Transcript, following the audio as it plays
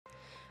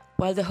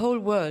While the whole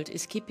world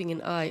is keeping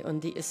an eye on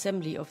the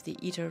assembly of the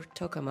ITER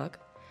Tokamak,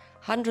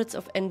 hundreds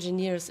of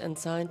engineers and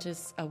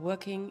scientists are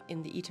working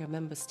in the ITER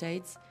member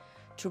states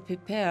to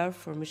prepare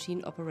for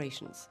machine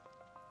operations.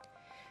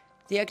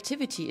 The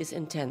activity is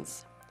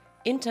intense.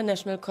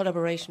 International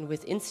collaboration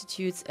with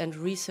institutes and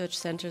research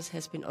centers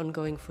has been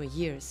ongoing for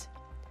years.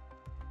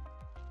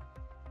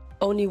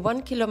 Only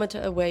 1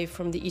 kilometer away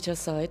from the ITER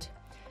site,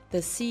 the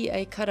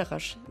CEA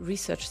Cadarache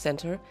Research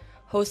Center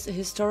hosts a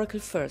historical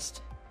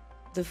first.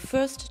 The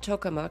first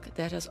tokamak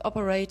that has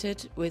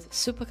operated with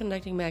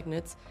superconducting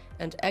magnets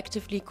and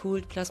actively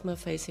cooled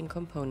plasma-facing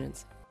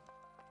components.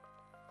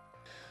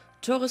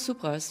 Tore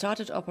Supra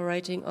started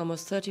operating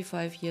almost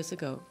 35 years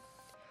ago.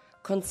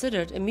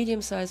 Considered a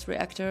medium-sized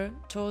reactor,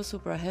 Tore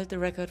Supra held the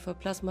record for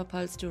plasma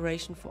pulse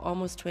duration for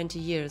almost 20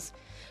 years,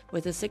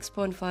 with a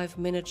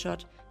 6.5-minute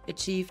shot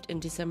achieved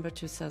in December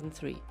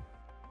 2003.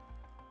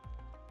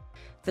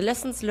 The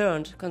lessons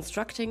learned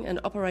constructing and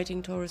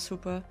operating Tore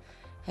Supra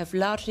have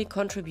largely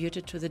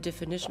contributed to the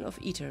definition of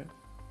ITER.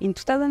 In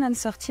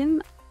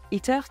 2013,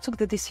 ITER took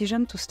the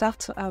decision to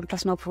start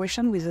plasma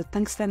operation with a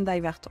tungsten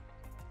divertor.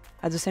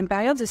 At the same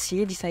period, the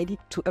CEA decided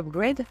to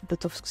upgrade the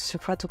Tore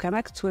Supra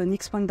Tokamak to an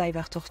X-point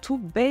divertor 2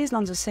 based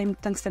on the same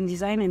tungsten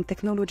design and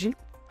technology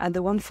as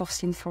the one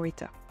foreseen for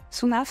ITER.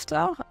 Soon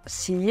after,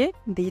 CEA,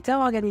 the ITER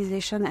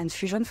Organization and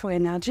Fusion for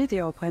Energy, the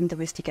European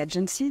domestic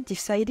agency,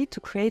 decided to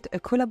create a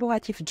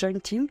collaborative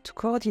joint team to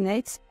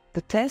coordinate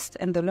the test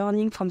and the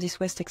learning from this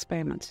waste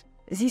experiment.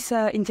 This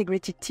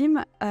integrated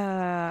team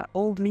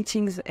hold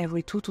meetings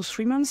every 2 to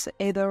 3 months,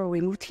 either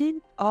remotely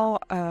or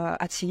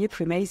at CEA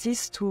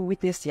premises to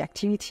witness the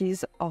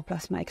activities of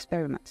plasma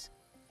experiments.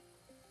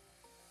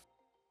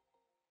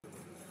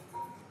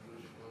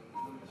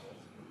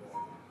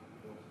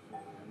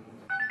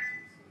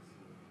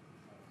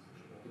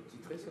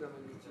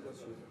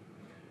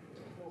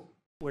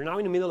 We're now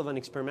in the middle of an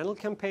experimental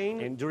campaign,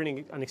 and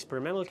during an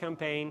experimental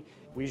campaign,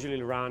 we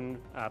usually run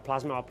a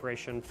plasma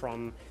operation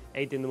from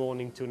 8 in the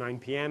morning to 9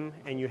 p.m.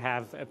 and you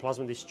have a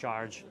plasma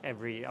discharge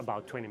every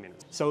about 20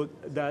 minutes. So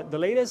the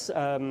latest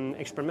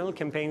experimental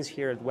campaigns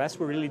here at West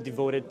were really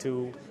devoted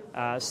to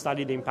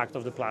study the impact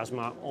of the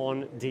plasma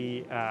on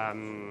the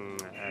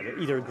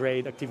ITER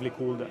grade actively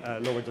cooled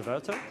lower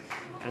divertor.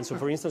 And so,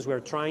 for instance, we're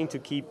trying to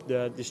keep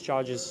the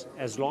discharges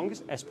as long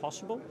as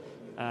possible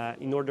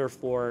in order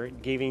for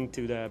giving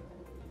to the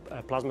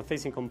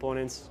plasma-facing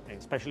components,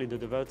 especially the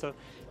divertor,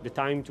 the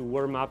time to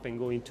warm up and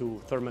go into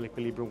thermal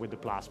equilibrium with the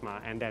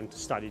plasma, and then to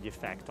study the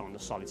effect on the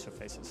solid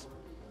surfaces.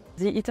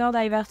 The ITER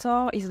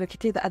divertor is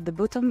located at the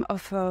bottom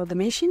of the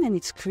machine, and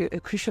it's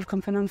a crucial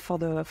component for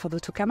the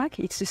tokamak.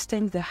 It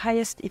sustains the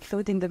highest heat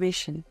load in the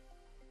machine.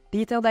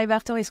 The ITER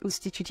divertor is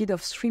constituted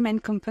of 3 main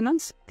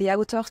components: the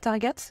outer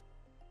target,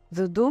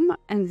 the dome,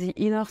 and the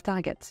inner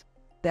target.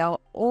 They are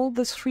all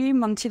the 3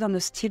 mounted on a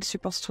steel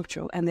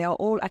superstructure, and they are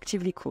all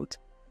actively cooled.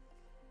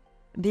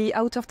 The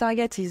outer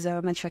target is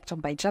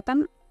manufactured by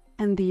Japan,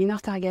 and the inner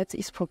target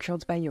is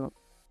procured by Europe.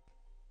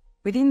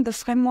 Within the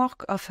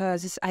framework of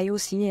this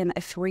IOCE and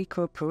FRE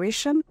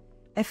cooperation,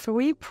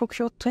 FRE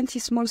procured 20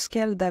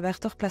 small-scale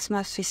divertor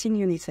plasma-facing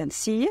units, and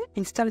CEA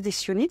installed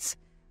these units,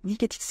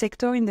 dedicated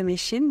sector in the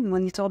machine,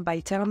 monitored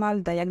by thermal,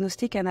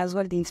 diagnostic, and as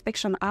well the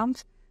inspection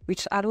arms,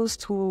 which allows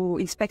to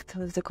inspect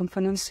the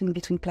components in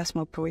between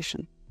plasma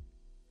operation.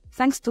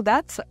 Thanks to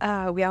that,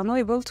 we are now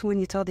able to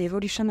monitor the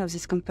evolution of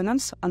these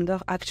components under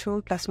actual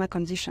plasma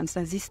conditions.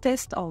 And these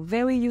tests are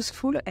very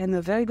useful and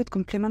a very good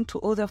complement to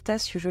other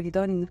tests usually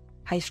done in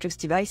high-flux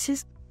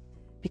devices,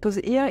 because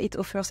here it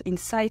offers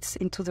insights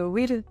into the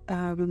real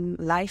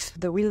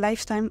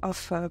lifetime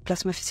of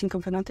plasma-facing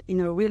component in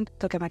a real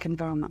tokamak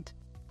environment.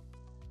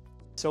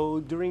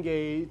 So during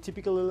a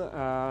typical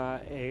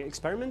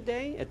experiment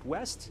day at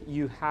West,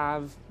 you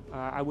have,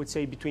 I would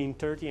say, between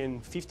 30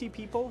 and 50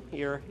 people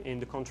here in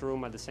the control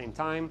room at the same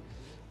time,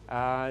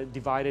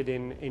 divided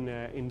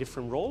in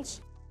different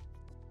roles.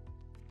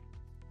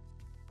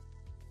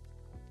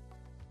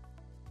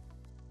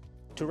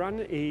 To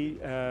run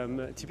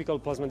a typical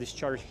plasma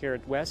discharge here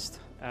at West,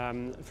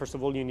 first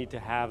of all, you need to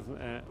have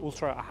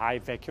ultra-high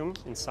vacuum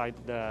inside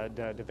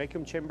the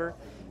vacuum chamber.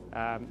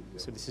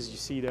 So this is, you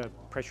see the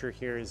pressure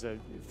here is a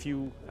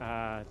few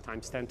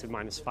times 10 to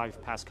minus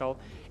 5 Pascal,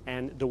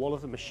 and the wall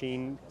of the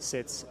machine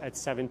sits at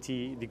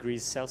 70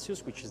 degrees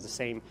Celsius, which is the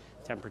same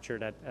temperature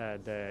that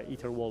the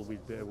ITER wall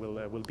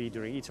will be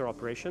during ITER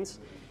operations.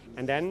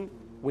 And then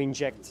we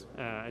inject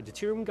a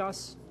deuterium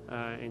gas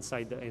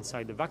inside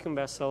the vacuum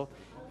vessel,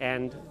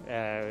 and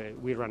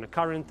we run a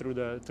current through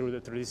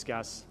this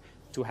gas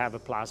to have a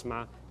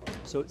plasma.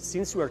 So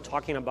since we're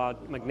talking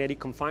about magnetic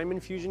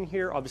confinement fusion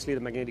here, obviously the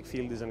magnetic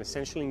field is an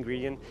essential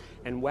ingredient,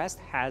 and West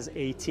has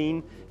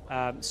 18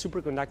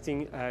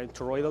 superconducting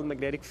toroidal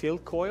magnetic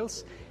field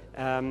coils,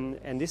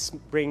 and this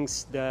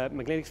brings the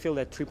magnetic field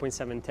at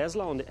 3.7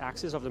 Tesla on the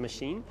axis of the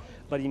machine.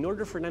 But in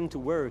order for them to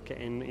work,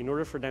 and in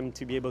order for them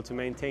to be able to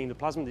maintain the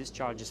plasma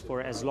discharges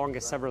for as long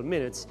as several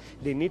minutes,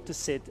 they need to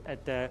sit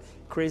at the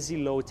crazy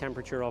low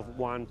temperature of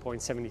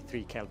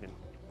 1.73 Kelvin.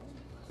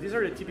 These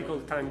are the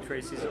typical time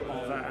traces of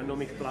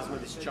anomic plasma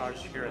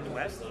discharge here at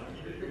West.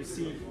 You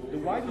see the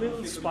white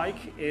little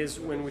spike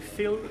is when we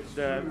fill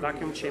the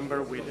vacuum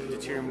chamber with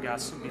deuterium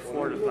gas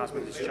before the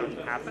plasma discharge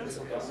happens.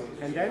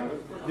 And then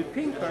the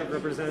pink curve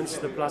represents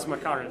the plasma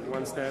current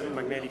once the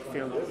magnetic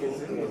field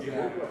is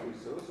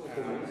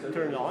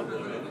turned on.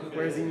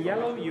 Whereas in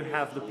yellow you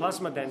have the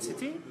plasma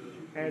density,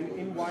 and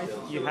in white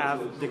you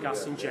have the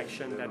gas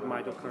injection that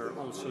might occur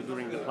also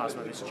during the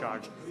plasma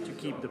discharge to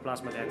keep the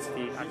plasma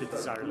density at the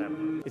desired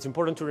level. It's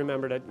important to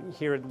remember that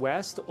here at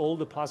West, all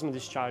the plasma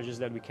discharges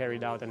that we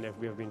carried out and that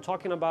we have been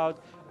talking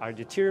about are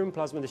deuterium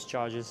plasma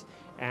discharges,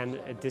 and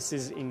this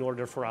is in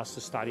order for us to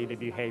study the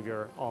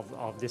behavior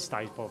of this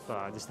type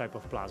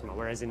of plasma.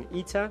 Whereas in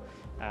ITER,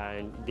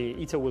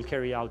 the ITER will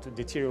carry out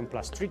deuterium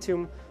plus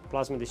tritium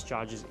plasma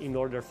discharges in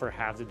order for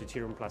have the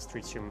deuterium plus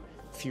tritium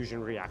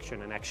fusion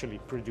reaction and actually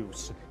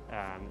produce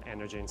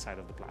energy inside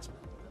of the plasma.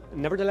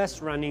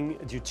 Nevertheless, running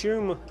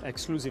deuterium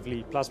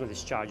exclusively plasma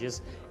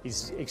discharges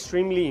is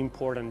extremely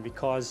important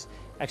because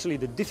actually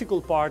the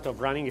difficult part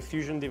of running a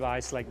fusion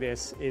device like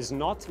this is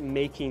not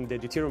making the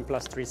deuterium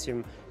plus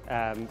tritium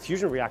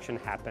fusion reaction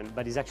happen,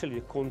 but is actually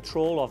the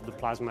control of the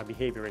plasma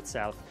behavior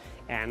itself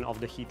and of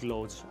the heat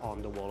loads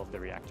on the wall of the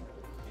reactor.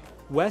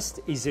 West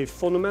is a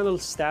fundamental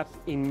step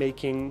in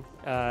making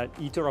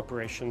ITER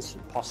operations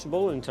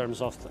possible in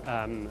terms of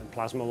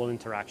plasma wall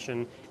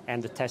interaction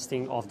and the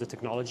testing of the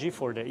technology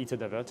for the ITER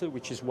divertor,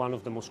 which is one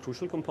of the most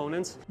crucial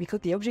components. Because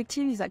the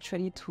objective is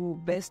actually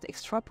to best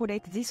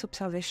extrapolate this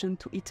observation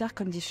to ITER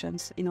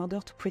conditions in order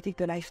to predict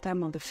the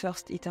lifetime of the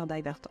first ITER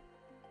divertor.